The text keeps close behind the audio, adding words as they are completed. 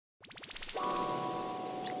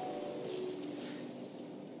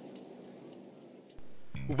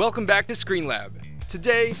Welcome back to Screen Lab.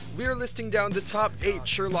 Today, we are listing down the top 8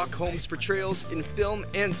 Sherlock Holmes portrayals in film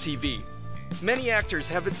and TV. Many actors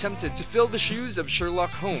have attempted to fill the shoes of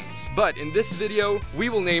Sherlock Holmes, but in this video, we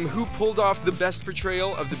will name who pulled off the best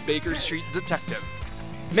portrayal of the Baker Street detective.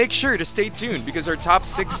 Make sure to stay tuned because our top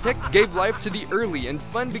 6 pick gave life to the early and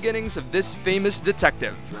fun beginnings of this famous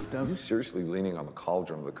detective. Are you seriously leaning on the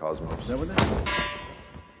cauldron of the cosmos?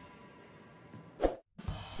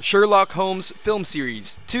 Sherlock Holmes film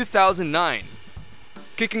series, 2009.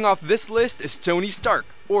 Kicking off this list is Tony Stark,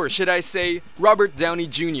 or should I say, Robert Downey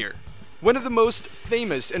Jr., one of the most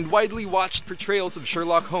famous and widely watched portrayals of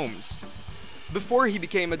Sherlock Holmes. Before he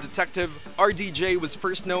became a detective, RDJ was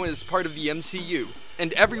first known as part of the MCU,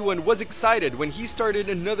 and everyone was excited when he started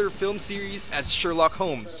another film series as Sherlock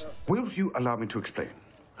Holmes. Will you allow me to explain?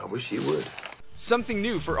 I wish you would. Something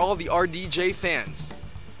new for all the RDJ fans.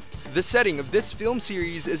 The setting of this film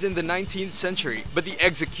series is in the 19th century, but the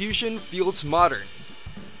execution feels modern.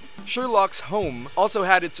 Sherlock's home also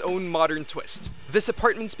had its own modern twist. This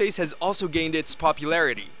apartment space has also gained its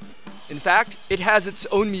popularity. In fact, it has its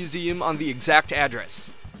own museum on the exact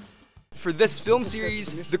address. For this film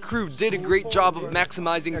series, the crew did a great job of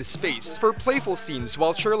maximizing the space for playful scenes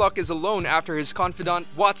while Sherlock is alone after his confidant,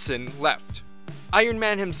 Watson, left. Iron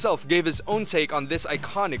Man himself gave his own take on this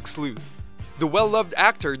iconic sleuth. The well-loved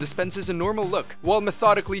actor dispenses a normal look while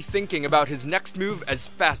methodically thinking about his next move as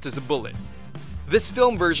fast as a bullet. This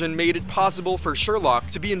film version made it possible for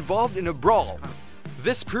Sherlock to be involved in a brawl.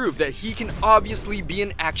 This proved that he can obviously be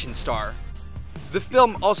an action star. The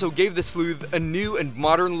film also gave the sleuth a new and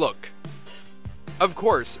modern look. Of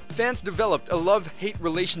course, fans developed a love-hate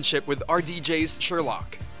relationship with RDJ's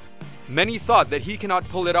Sherlock. Many thought that he cannot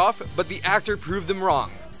pull it off, but the actor proved them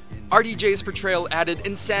wrong. RDJ's portrayal added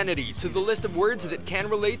insanity to the list of words that can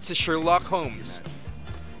relate to Sherlock Holmes.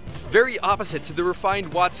 Very opposite to the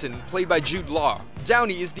refined Watson, played by Jude Law,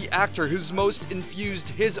 Downy is the actor who's most infused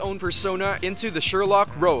his own persona into the Sherlock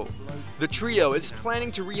role. The trio is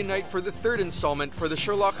planning to reunite for the 3rd installment for the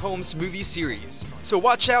Sherlock Holmes movie series. So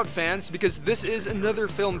watch out, fans, because this is another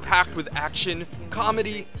film packed with action,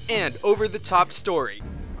 comedy, and over-the-top story.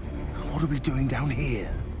 What are we doing down here?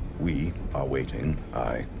 We are waiting.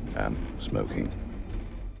 I am smoking.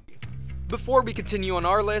 Before we continue on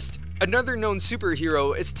our list, another known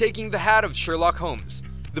superhero is taking the hat of Sherlock Holmes.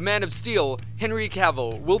 The Man of Steel, Henry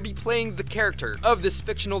Cavill, will be playing the character of this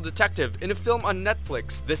fictional detective in a film on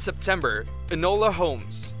Netflix this September, Enola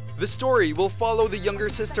Holmes. The story will follow the younger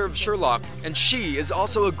sister of Sherlock, and she is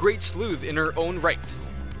also a great sleuth in her own right.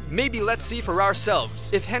 Maybe let's see for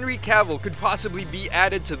ourselves if Henry Cavill could possibly be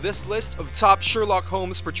added to this list of top Sherlock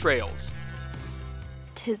Holmes portrayals.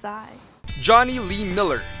 'Tis I. Jonny Lee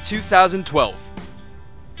Miller, 2012.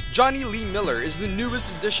 Jonny Lee Miller is the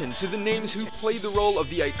newest addition to the names who play the role of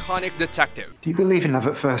the iconic detective. Do you believe in love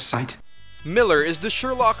at first sight? Miller is the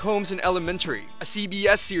Sherlock Holmes in Elementary, a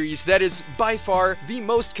CBS series that is by far the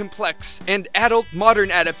most complex and adult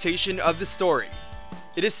modern adaptation of the story.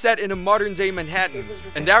 It is set in a modern-day Manhattan,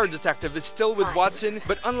 and our detective is still with Watson,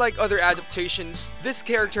 but unlike other adaptations, this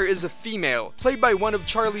character is a female, played by one of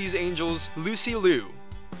Charlie's Angels, Lucy Liu.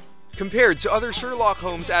 Compared to other Sherlock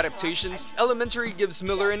Holmes adaptations, Elementary gives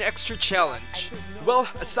Miller an extra challenge. Well,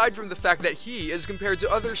 aside from the fact that he is compared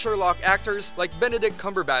to other Sherlock actors like Benedict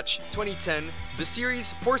Cumberbatch, 2010, the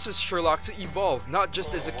series forces Sherlock to evolve not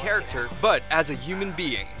just as a character, but as a human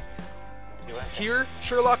being. Here,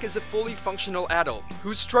 Sherlock is a fully functional adult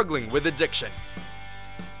who's struggling with addiction.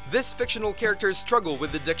 This fictional character's struggle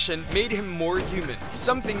with addiction made him more human,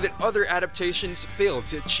 something that other adaptations failed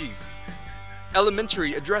to achieve.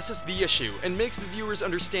 Elementary addresses the issue and makes the viewers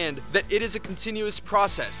understand that it is a continuous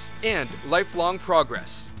process and lifelong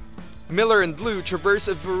progress. Miller and Liu traverse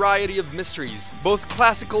a variety of mysteries, both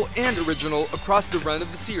classical and original, across the run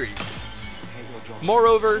of the series.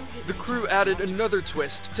 Moreover, the crew added another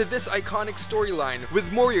twist to this iconic storyline,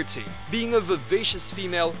 with Moriarty being a vivacious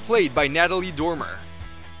female played by Natalie Dormer.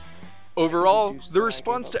 Overall, the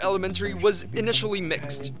response to Elementary was initially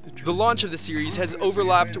mixed. The launch of the series has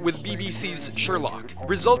overlapped with BBC's Sherlock,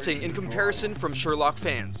 resulting in comparison from Sherlock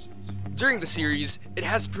fans. During the series, it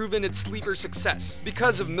has proven its sleeper success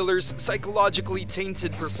because of Miller's psychologically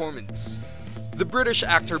tainted performance. The British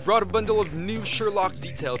actor brought a bundle of new Sherlock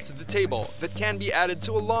details to the table that can be added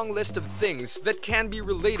to a long list of things that can be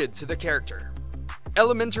related to the character.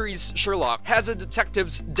 Elementary's Sherlock has a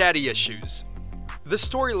detective's daddy issues. The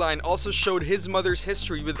storyline also showed his mother's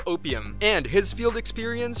history with opium and his field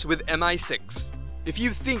experience with MI6. If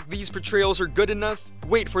you think these portrayals are good enough,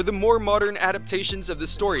 wait for the more modern adaptations of the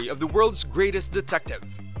story of the world's greatest detective.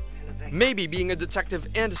 Maybe being a detective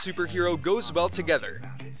and a superhero goes well together.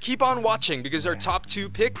 Keep on watching because our top 2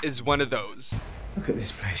 pick is one of those. Look at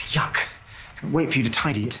this place. Yuck. Can't wait for you to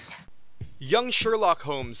tidy it. Young Sherlock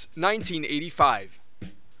Holmes, 1985.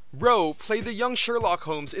 Rowe played the young Sherlock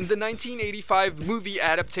Holmes in the 1985 movie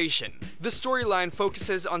adaptation. The storyline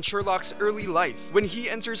focuses on Sherlock's early life when he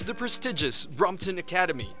enters the prestigious Brompton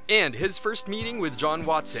Academy and his first meeting with John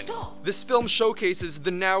Watson. This film showcases the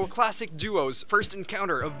now classic duo's first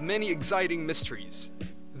encounter of many exciting mysteries.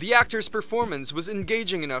 The actor's performance was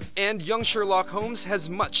engaging enough, and young Sherlock Holmes has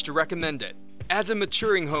much to recommend it. As a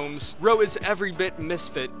maturing Holmes, Rowe is every bit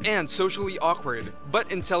misfit and socially awkward,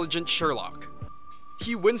 but intelligent Sherlock.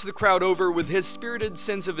 He wins the crowd over with his spirited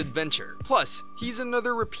sense of adventure. Plus, he's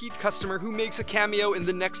another repeat customer who makes a cameo in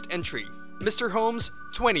the next entry, Mr. Holmes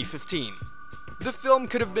 2015. The film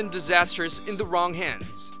could have been disastrous in the wrong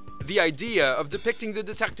hands. The idea of depicting the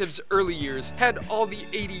detective's early years had all the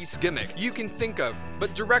 80s gimmick you can think of,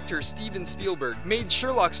 but director Steven Spielberg made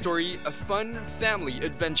Sherlock's story a fun family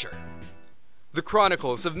adventure. The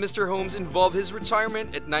chronicles of Mr. Holmes involve his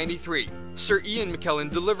retirement at 93. Sir Ian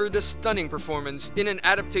McKellen delivered a stunning performance in an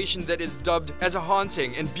adaptation that is dubbed as a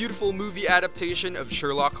haunting and beautiful movie adaptation of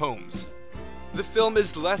Sherlock Holmes. The film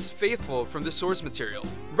is less faithful from the source material.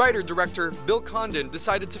 Writer-director Bill Condon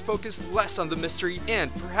decided to focus less on the mystery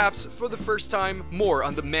and, perhaps for the first time, more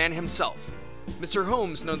on the man himself. Mr.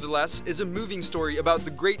 Holmes, nonetheless, is a moving story about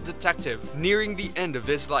the great detective nearing the end of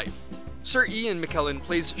his life. Sir Ian McKellen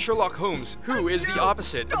plays Sherlock Holmes, who is the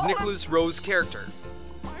opposite of Nicholas Rowe's character.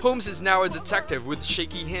 Holmes is now a detective with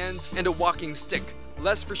shaky hands and a walking stick,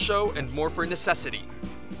 less for show and more for necessity.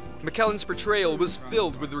 McKellen's portrayal was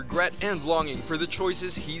filled with regret and longing for the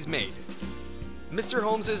choices he's made. Mr.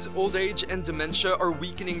 Holmes's old age and dementia are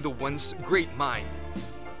weakening the once great mind.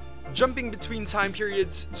 Jumping between time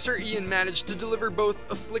periods, Sir Ian managed to deliver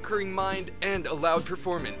both a flickering mind and a loud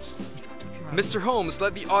performance. Mr. Holmes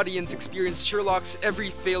let the audience experience Sherlock's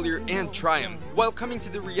every failure and triumph, while coming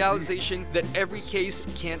to the realization that every case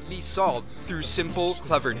can't be solved through simple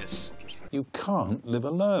cleverness. You can't live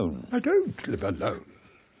alone. I don't live alone.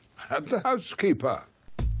 I'm the housekeeper.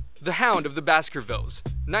 The Hound of the Baskervilles,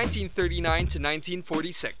 1939 to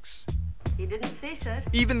 1946. He didn't say so.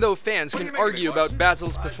 Even though fans can argue about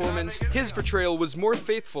Basil's performance, his portrayal was more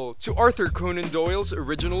faithful to Arthur Conan Doyle's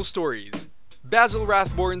original stories. Basil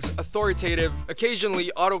Rathbone's authoritative,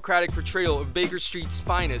 occasionally autocratic portrayal of Baker Street's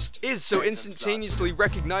finest is so instantaneously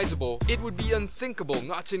recognizable, it would be unthinkable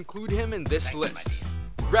not to include him in this list.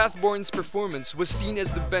 Rathbone's performance was seen as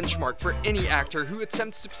the benchmark for any actor who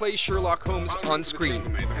attempts to play Sherlock Holmes on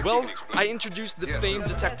screen. Well, I introduced the famed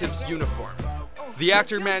detective's uniform. The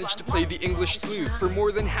actor managed to play the English sleuth for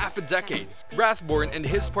more than half a decade. Rathbone and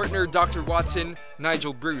his partner Dr. Watson,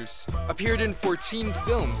 Nigel Bruce, appeared in 14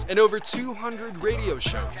 films and over 200 radio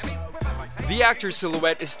shows. The actor's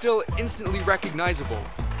silhouette is still instantly recognizable.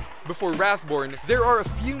 Before Rathbone, there are a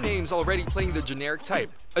few names already playing the generic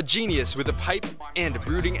type, a genius with a pipe and a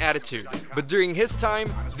brooding attitude. But during his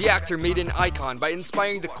time, the actor made an icon by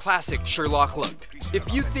inspiring the classic Sherlock look.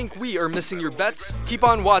 If you think we are missing your bets, keep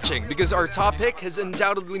on watching because our top pick has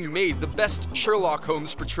undoubtedly made the best Sherlock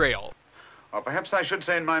Holmes portrayal. Or perhaps I should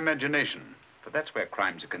say in my imagination, for that's where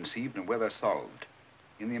crimes are conceived and where they're solved.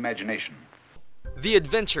 In the imagination. The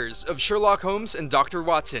Adventures of Sherlock Holmes and Dr.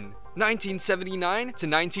 Watson, 1979 to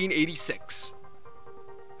 1986.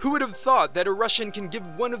 Who would have thought that a Russian can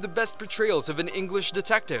give one of the best portrayals of an English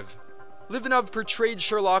detective? Livanov portrayed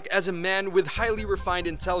Sherlock as a man with highly refined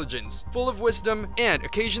intelligence, full of wisdom, and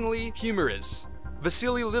occasionally humorous.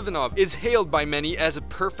 Vasily Livanov is hailed by many as a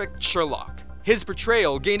perfect Sherlock. His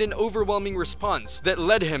portrayal gained an overwhelming response that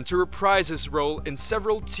led him to reprise his role in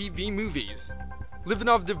several TV movies.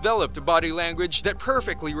 Livanov developed a body language that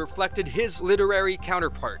perfectly reflected his literary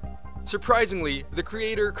counterpart. Surprisingly, the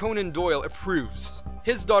creator Conan Doyle approves.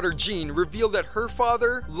 His daughter Jean revealed that her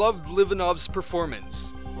father loved Livanov's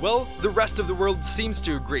performance. Well, the rest of the world seems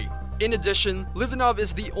to agree. In addition, Livanov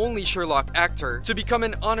is the only Sherlock actor to become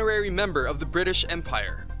an honorary member of the British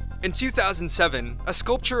Empire. In 2007, a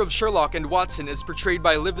sculpture of Sherlock and Watson as portrayed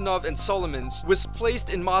by Livanov and Solomons was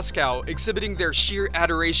placed in Moscow, exhibiting their sheer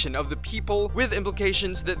adoration of the people with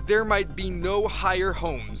implications that there might be no higher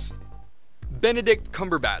Holmes. Benedict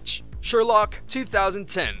Cumberbatch, Sherlock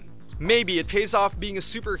 2010. Maybe it pays off being a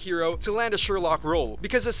superhero to land a Sherlock role,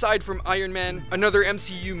 because aside from Iron Man, another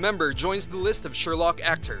MCU member joins the list of Sherlock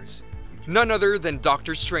actors. None other than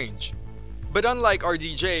Doctor Strange. But unlike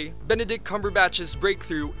RDJ, Benedict Cumberbatch's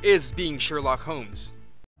breakthrough is being Sherlock Holmes.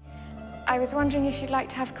 I was wondering if you'd like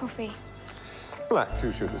to have coffee. Black,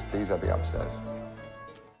 2 sugars, please. I'll be upstairs.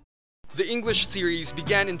 The English series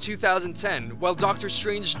began in 2010, while Doctor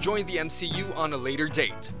Strange joined the MCU on a later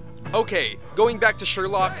date. Okay, going back to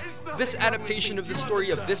Sherlock, this adaptation of the story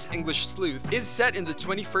of this English sleuth is set in the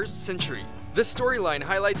 21st century. The storyline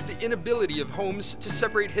highlights the inability of Holmes to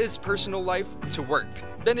separate his personal life to work.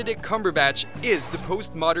 Benedict Cumberbatch is the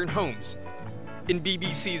postmodern Holmes. In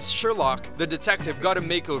BBC's Sherlock, the detective got a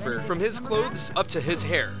makeover from his clothes up to his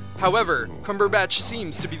hair. However, Cumberbatch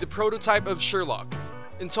seems to be the prototype of Sherlock.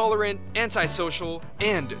 Intolerant, antisocial,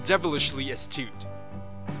 and devilishly astute.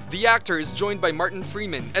 The actor is joined by Martin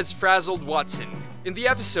Freeman as frazzled Watson. In the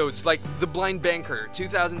episodes like The Blind Banker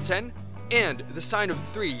 2010 and The Sign of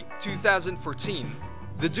 3 2014,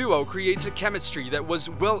 the duo creates a chemistry that was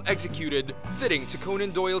well executed, fitting to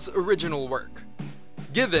Conan Doyle's original work.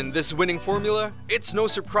 Given this winning formula, it's no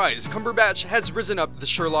surprise Cumberbatch has risen up the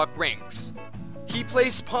Sherlock ranks. He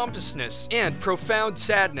plays pompousness and profound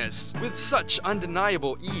sadness with such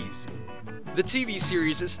undeniable ease. The TV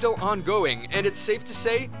series is still ongoing, and it's safe to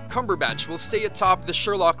say Cumberbatch will stay atop the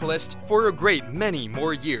Sherlock list for a great many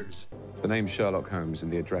more years. The name Sherlock Holmes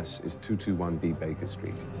and the address is 221B Baker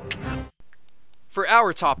Street. For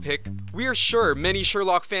our top pick, we are sure many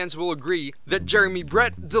Sherlock fans will agree that Jeremy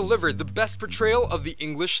Brett delivered the best portrayal of the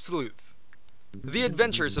English sleuth. The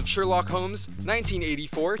Adventures of Sherlock Holmes,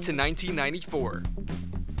 1984 to 1994.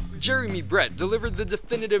 Jeremy Brett delivered the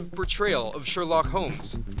definitive portrayal of Sherlock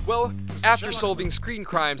Holmes. Well, after solving screen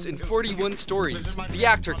crimes in 41 stories, the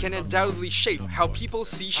actor can undoubtedly shape how people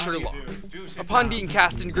see Sherlock. Upon being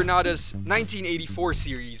cast in Granada's 1984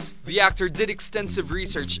 series, the actor did extensive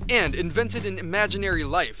research and invented an imaginary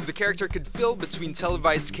life the character could fill between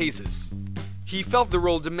televised cases. He felt the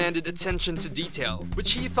role demanded attention to detail,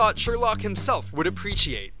 which he thought Sherlock himself would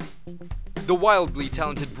appreciate. The wildly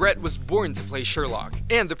talented Brett was born to play Sherlock,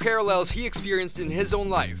 and the parallels he experienced in his own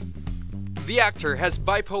life. The actor has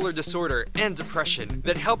bipolar disorder and depression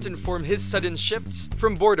that helped inform his sudden shifts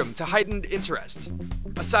from boredom to heightened interest.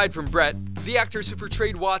 Aside from Brett, the actors who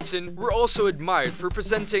portrayed Watson were also admired for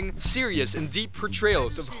presenting serious and deep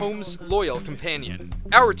portrayals of Holmes' loyal companion.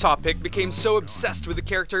 Our top pick became so obsessed with the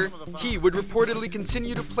character, he would reportedly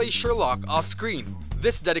continue to play Sherlock off-screen.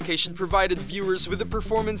 This dedication provided viewers with a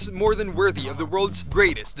performance more than worthy of the world's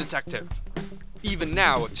greatest detective. Even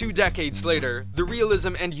now, 2 decades later, the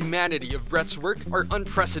realism and humanity of Brett's work are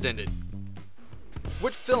unprecedented.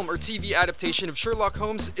 What film or TV adaptation of Sherlock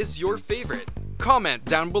Holmes is your favorite? Comment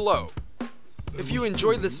down below. If you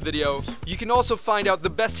enjoyed this video, you can also find out the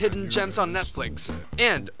best hidden gems on Netflix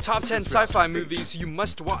and top 10 sci-fi movies you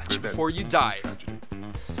must watch before you die.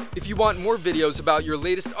 If you want more videos about your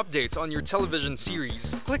latest updates on your television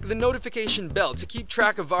series, click the notification bell to keep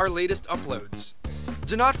track of our latest uploads.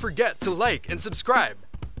 Do not forget to like and subscribe.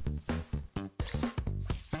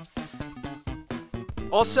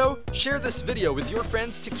 Also, share this video with your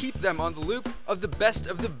friends to keep them on the loop of the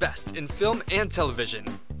best in film and television.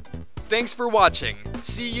 Thanks for watching.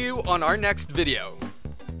 See you on our next video.